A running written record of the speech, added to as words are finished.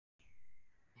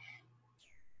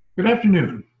Good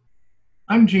afternoon.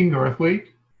 I'm Gene Garthwait,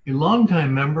 a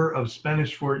longtime member of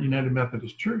Spanish Fort United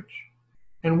Methodist Church,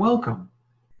 and welcome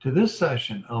to this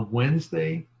session of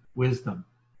Wednesday Wisdom.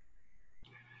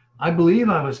 I believe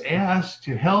I was asked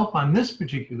to help on this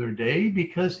particular day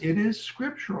because it is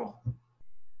scriptural.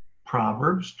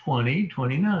 Proverbs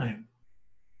 20:29.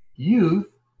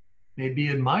 Youth may be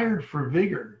admired for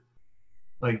vigor,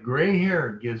 but gray hair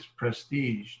gives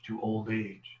prestige to old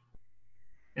age.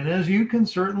 And as you can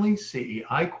certainly see,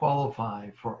 I qualify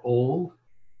for old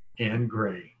and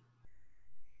gray.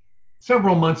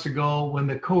 Several months ago, when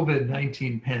the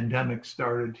COVID-19 pandemic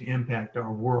started to impact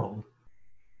our world,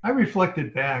 I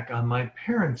reflected back on my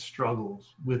parents'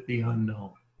 struggles with the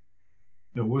unknown.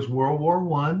 There was World War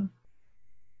I,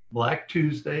 Black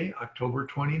Tuesday, October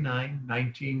 29,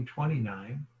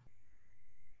 1929,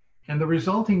 and the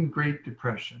resulting Great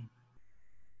Depression,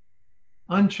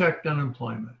 unchecked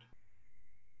unemployment,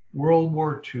 World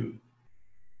War II,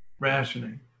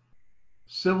 rationing,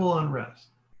 civil unrest,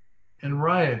 and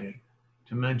rioting,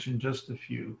 to mention just a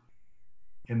few,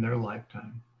 in their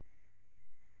lifetime.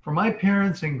 For my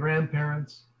parents and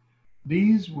grandparents,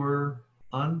 these were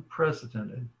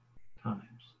unprecedented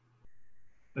times.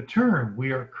 The term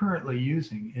we are currently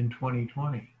using in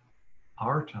 2020,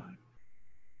 our time.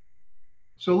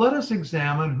 So let us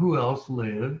examine who else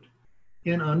lived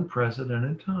in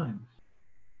unprecedented times.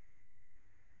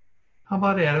 How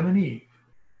about Adam and Eve?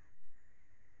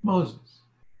 Moses,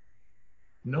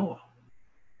 Noah,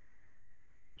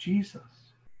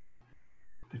 Jesus,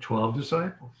 the 12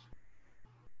 disciples,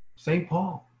 St.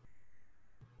 Paul,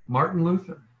 Martin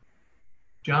Luther,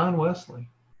 John Wesley,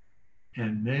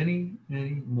 and many,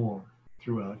 many more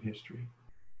throughout history.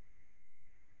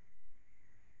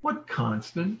 What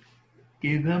constant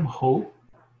gave them hope,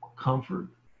 comfort,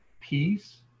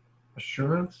 peace,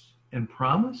 assurance, and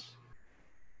promise?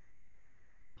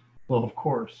 Well, of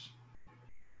course,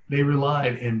 they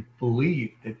relied and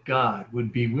believed that God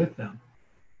would be with them,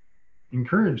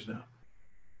 encourage them,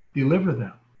 deliver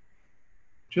them,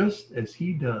 just as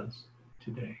he does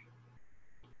today.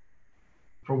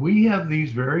 For we have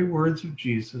these very words of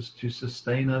Jesus to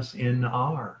sustain us in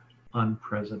our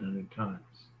unprecedented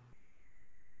times.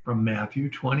 From Matthew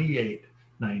 28,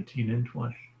 19 and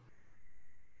 20.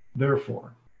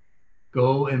 Therefore,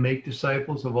 go and make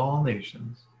disciples of all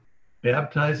nations,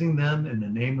 baptizing them in the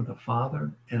name of the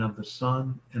Father and of the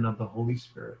Son and of the Holy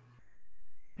Spirit,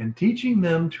 and teaching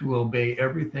them to obey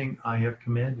everything I have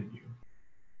commanded you.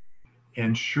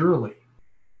 And surely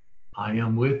I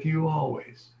am with you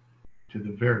always to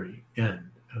the very end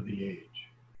of the age.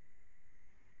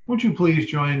 Won't you please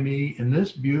join me in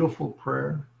this beautiful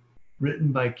prayer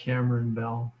written by Cameron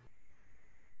Bell?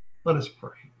 Let us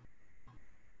pray.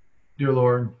 Dear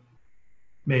Lord,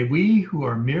 may we who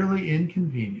are merely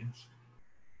inconvenienced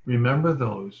remember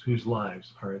those whose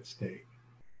lives are at stake.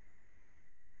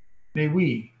 May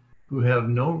we who have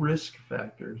no risk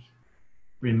factors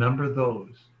remember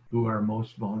those who are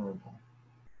most vulnerable.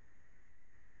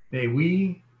 May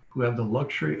we who have the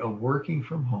luxury of working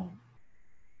from home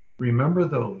remember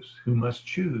those who must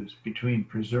choose between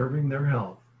preserving their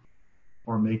health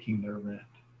or making their rent.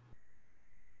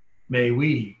 May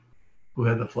we who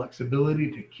have the flexibility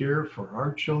to care for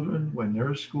our children when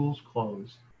their schools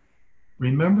close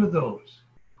remember those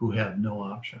who have no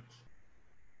options.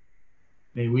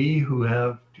 May we who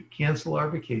have to cancel our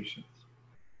vacations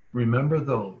remember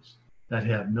those that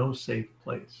have no safe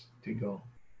place to go.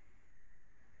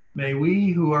 May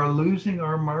we who are losing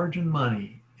our margin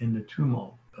money in the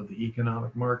tumult of the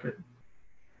economic market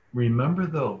remember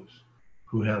those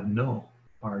who have no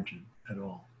margin at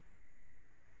all.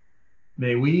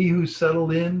 May we who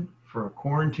settled in for a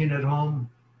quarantine at home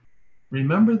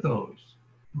remember those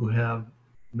who have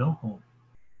no home.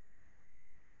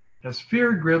 As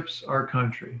fear grips our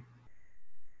country,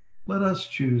 let us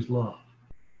choose love.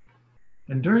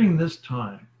 And during this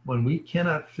time, when we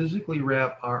cannot physically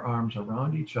wrap our arms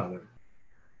around each other,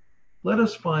 let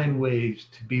us find ways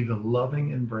to be the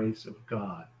loving embrace of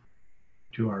God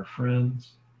to our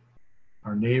friends,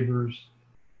 our neighbors,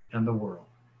 and the world.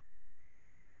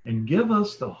 And give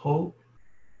us the hope,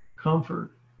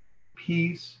 comfort,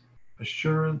 peace,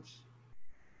 assurance,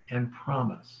 and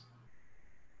promise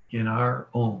in our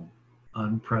own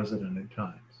unprecedented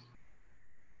times.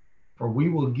 For we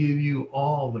will give you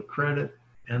all the credit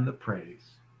and the praise.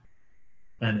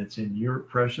 And it's in your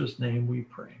precious name we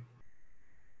pray.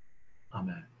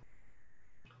 Amen.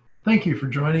 Thank you for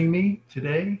joining me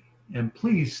today, and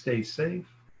please stay safe.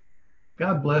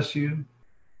 God bless you.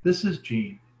 This is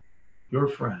Gene, your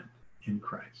friend in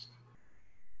Christ.